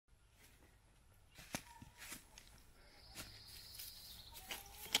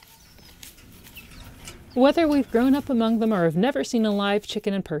Whether we've grown up among them or have never seen a live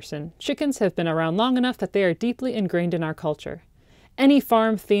chicken in person, chickens have been around long enough that they are deeply ingrained in our culture. Any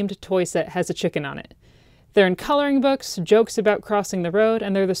farm-themed toy set has a chicken on it. They're in coloring books, jokes about crossing the road,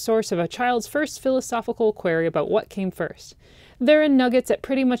 and they're the source of a child's first philosophical query about what came first. They're in nuggets at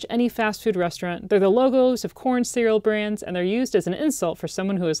pretty much any fast food restaurant, they're the logos of corn cereal brands, and they're used as an insult for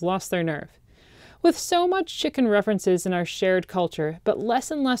someone who has lost their nerve. With so much chicken references in our shared culture, but less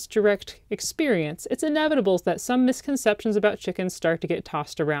and less direct experience, it's inevitable that some misconceptions about chickens start to get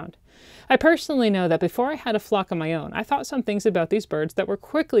tossed around. I personally know that before I had a flock of my own, I thought some things about these birds that were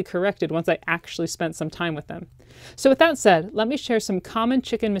quickly corrected once I actually spent some time with them. So with that said, let me share some common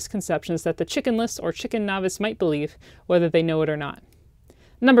chicken misconceptions that the chickenless or chicken novice might believe, whether they know it or not.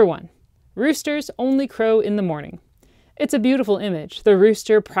 Number 1. Roosters only crow in the morning. It's a beautiful image, the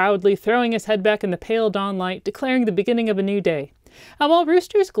rooster proudly throwing his head back in the pale dawn light, declaring the beginning of a new day. And while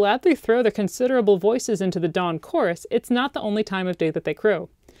roosters gladly throw their considerable voices into the dawn chorus, it's not the only time of day that they crow.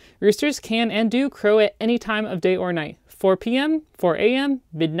 Roosters can and do crow at any time of day or night. 4 p.m., 4 a.m.,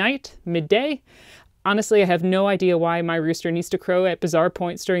 midnight, midday. Honestly, I have no idea why my rooster needs to crow at bizarre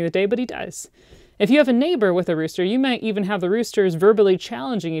points during the day, but he does. If you have a neighbor with a rooster, you might even have the roosters verbally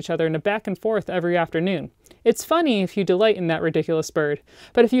challenging each other in a back and forth every afternoon. It's funny if you delight in that ridiculous bird,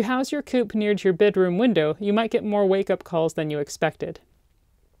 but if you house your coop near to your bedroom window, you might get more wake-up calls than you expected.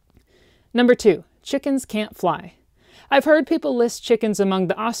 Number 2. Chickens can't fly. I've heard people list chickens among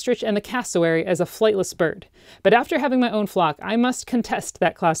the ostrich and the cassowary as a flightless bird, but after having my own flock, I must contest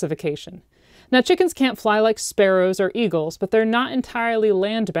that classification. Now, chickens can't fly like sparrows or eagles, but they're not entirely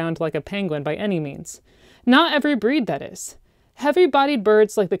land-bound like a penguin by any means. Not every breed, that is. Heavy-bodied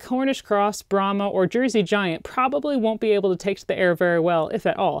birds like the Cornish cross, Brahma, or Jersey giant probably won't be able to take to the air very well, if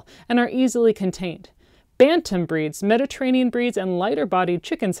at all, and are easily contained. Bantam breeds, Mediterranean breeds, and lighter-bodied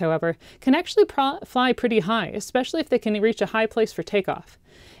chickens, however, can actually fly pretty high, especially if they can reach a high place for takeoff.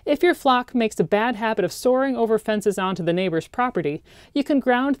 If your flock makes a bad habit of soaring over fences onto the neighbor's property, you can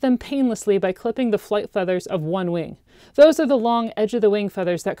ground them painlessly by clipping the flight feathers of one wing. Those are the long edge-of-the-wing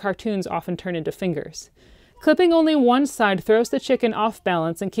feathers that cartoons often turn into fingers. Clipping only one side throws the chicken off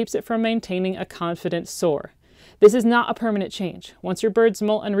balance and keeps it from maintaining a confident soar. This is not a permanent change. Once your birds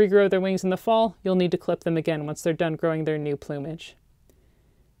molt and regrow their wings in the fall, you'll need to clip them again once they're done growing their new plumage.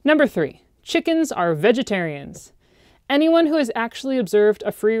 Number 3. Chickens are vegetarians. Anyone who has actually observed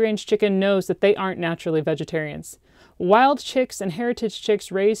a free-range chicken knows that they aren't naturally vegetarians. Wild chicks and heritage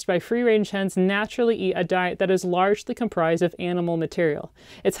chicks raised by free-range hens naturally eat a diet that is largely comprised of animal material.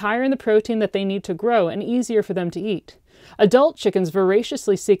 It's higher in the protein that they need to grow and easier for them to eat. Adult chickens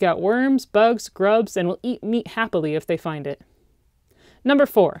voraciously seek out worms, bugs, grubs, and will eat meat happily if they find it. Number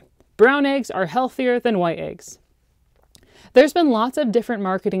 4. Brown eggs are healthier than white eggs. There's been lots of different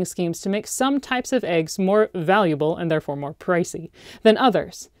marketing schemes to make some types of eggs more valuable, and therefore more pricey, than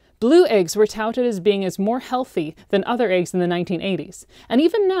others. Blue eggs were touted as being more healthy than other eggs in the 1980s. And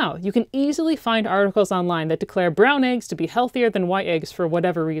even now, you can easily find articles online that declare brown eggs to be healthier than white eggs for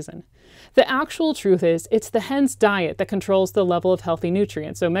whatever reason. The actual truth is, it's the hen's diet that controls the level of healthy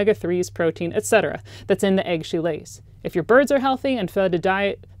nutrients, omega-3s, protein, etc., that's in the egg she lays. If your birds are healthy and fed a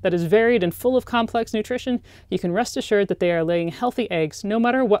diet that is varied and full of complex nutrition, you can rest assured that they are laying healthy eggs no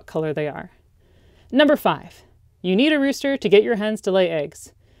matter what color they are. Number 5. You need a rooster to get your hens to lay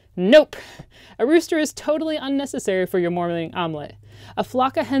eggs. Nope! A rooster is totally unnecessary for your morning omelet. A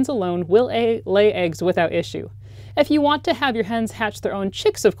flock of hens alone will lay eggs without issue. If you want to have your hens hatch their own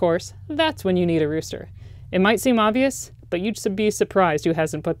chicks, of course, that's when you need a rooster. It might seem obvious, but you'd be surprised who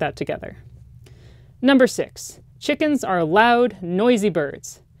hasn't put that together. Number 6. Chickens are loud, noisy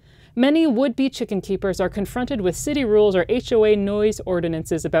birds. Many would-be chicken keepers are confronted with city rules or HOA noise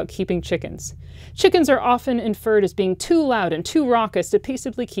ordinances about keeping chickens. Chickens are often inferred as being too loud and too raucous to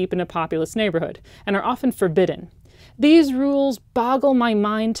peaceably keep in a populous neighborhood, and are often forbidden. These rules boggle my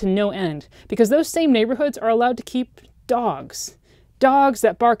mind to no end, because those same neighborhoods are allowed to keep dogs. Dogs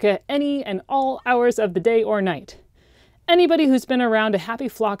that bark at any and all hours of the day or night. Anybody who's been around a happy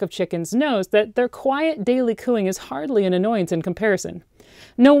flock of chickens knows that their quiet daily cooing is hardly an annoyance in comparison.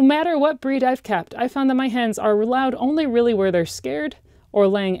 No matter what breed I've kept, I found that my hens are loud only really where they're scared or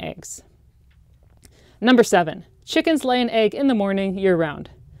laying eggs. Number 7. Chickens lay an egg in the morning year-round.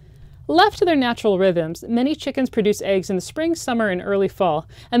 Left to their natural rhythms, many chickens produce eggs in the spring, summer, and early fall,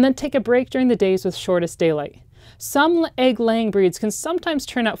 and then take a break during the days with shortest daylight. Some egg-laying breeds can sometimes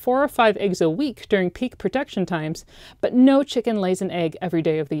turn out 4 or 5 eggs a week during peak production times, but no chicken lays an egg every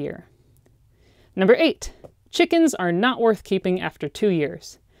day of the year. Number 8. Chickens are not worth keeping after 2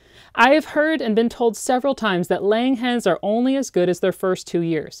 years. I have heard and been told several times that laying hens are only as good as their first 2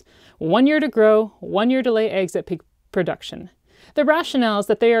 years. 1 year to grow, 1 year to lay eggs at peak production. The rationale is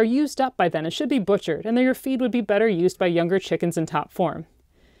that they are used up by then and should be butchered, and that your feed would be better used by younger chickens in top form.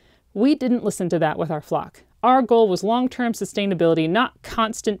 We didn't listen to that with our flock. Our goal was long-term sustainability, not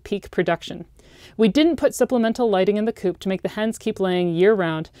constant peak production. We didn't put supplemental lighting in the coop to make the hens keep laying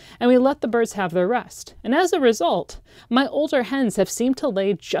year-round, and we let the birds have their rest. And as a result, my older hens have seemed to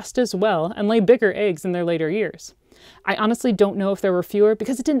lay just as well and lay bigger eggs in their later years. I honestly don't know if there were fewer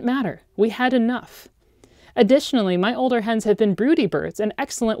because it didn't matter. We had enough. Additionally, my older hens have been broody birds and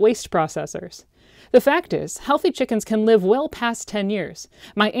excellent waste processors. The fact is, healthy chickens can live well past 10 years.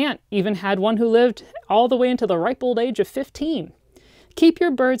 My aunt even had one who lived all the way into the ripe old age of 15. Keep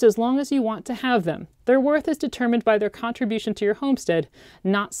your birds as long as you want to have them. Their worth is determined by their contribution to your homestead,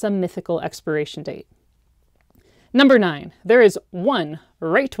 not some mythical expiration date. Number 9, there is one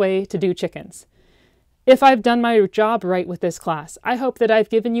right way to do chickens. If I've done my job right with this class, I hope that I've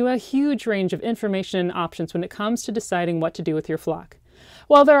given you a huge range of information and options when it comes to deciding what to do with your flock.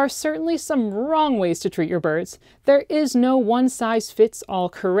 While there are certainly some wrong ways to treat your birds, there is no one-size-fits-all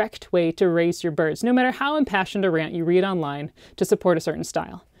correct way to raise your birds, no matter how impassioned a rant you read online to support a certain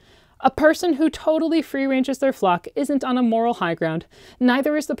style. A person who totally free-ranges their flock isn't on a moral high ground,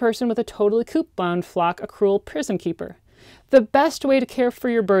 neither is the person with a totally coop-bound flock a cruel prison keeper. The best way to care for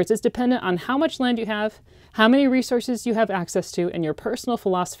your birds is dependent on how much land you have, how many resources you have access to, and your personal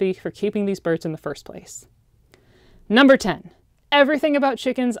philosophy for keeping these birds in the first place. Number 10. Everything about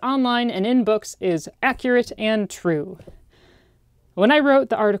chickens online and in books is accurate and true. When I wrote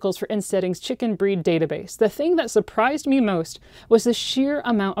the articles for Insteading's chicken breed database, the thing that surprised me most was the sheer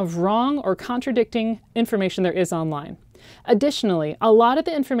amount of wrong or contradicting information there is online. Additionally, a lot of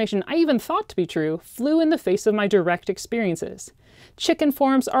the information I even thought to be true flew in the face of my direct experiences. Chicken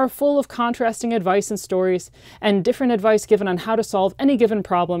forums are full of contrasting advice and stories, and different advice given on how to solve any given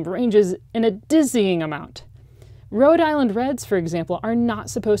problem ranges in a dizzying amount. Rhode Island Reds, for example, are not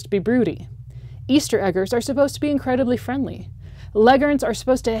supposed to be broody. Easter eggers are supposed to be incredibly friendly. Leghorns are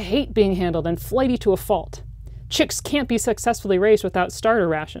supposed to hate being handled and flighty to a fault. Chicks can't be successfully raised without starter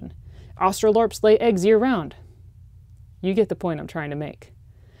ration. Australorps lay eggs year-round. You get the point I'm trying to make.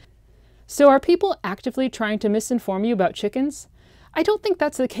 So are people actively trying to misinform you about chickens? I don't think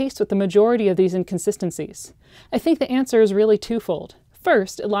that's the case with the majority of these inconsistencies. I think the answer is really twofold.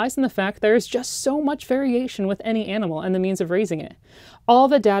 First, it lies in the fact there is just so much variation with any animal and the means of raising it. All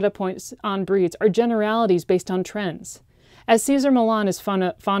the data points on breeds are generalities based on trends. As Cesar Millan is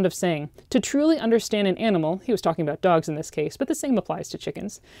fond of saying, to truly understand an animal, he was talking about dogs in this case, but the same applies to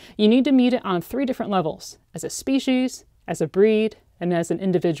chickens, you need to meet it on 3 different levels: as a species, as a breed, and as an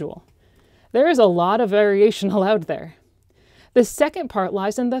individual. There is a lot of variation allowed there. The second part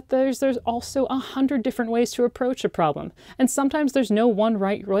lies in that there's also 100 different ways to approach a problem, and sometimes there's no one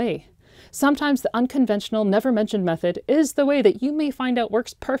right way. Sometimes the unconventional, never-mentioned method is the way that you may find out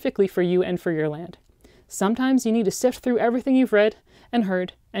works perfectly for you and for your land. Sometimes you need to sift through everything you've read and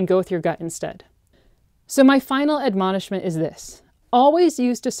heard and go with your gut instead. So my final admonishment is this: always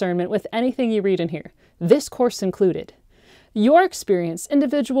use discernment with anything you read in here, this course included. Your experience,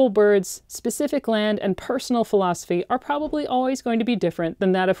 individual birds, specific land, and personal philosophy are probably always going to be different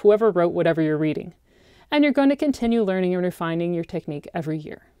than that of whoever wrote whatever you're reading. And you're going to continue learning and refining your technique every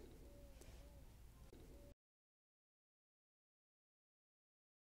year.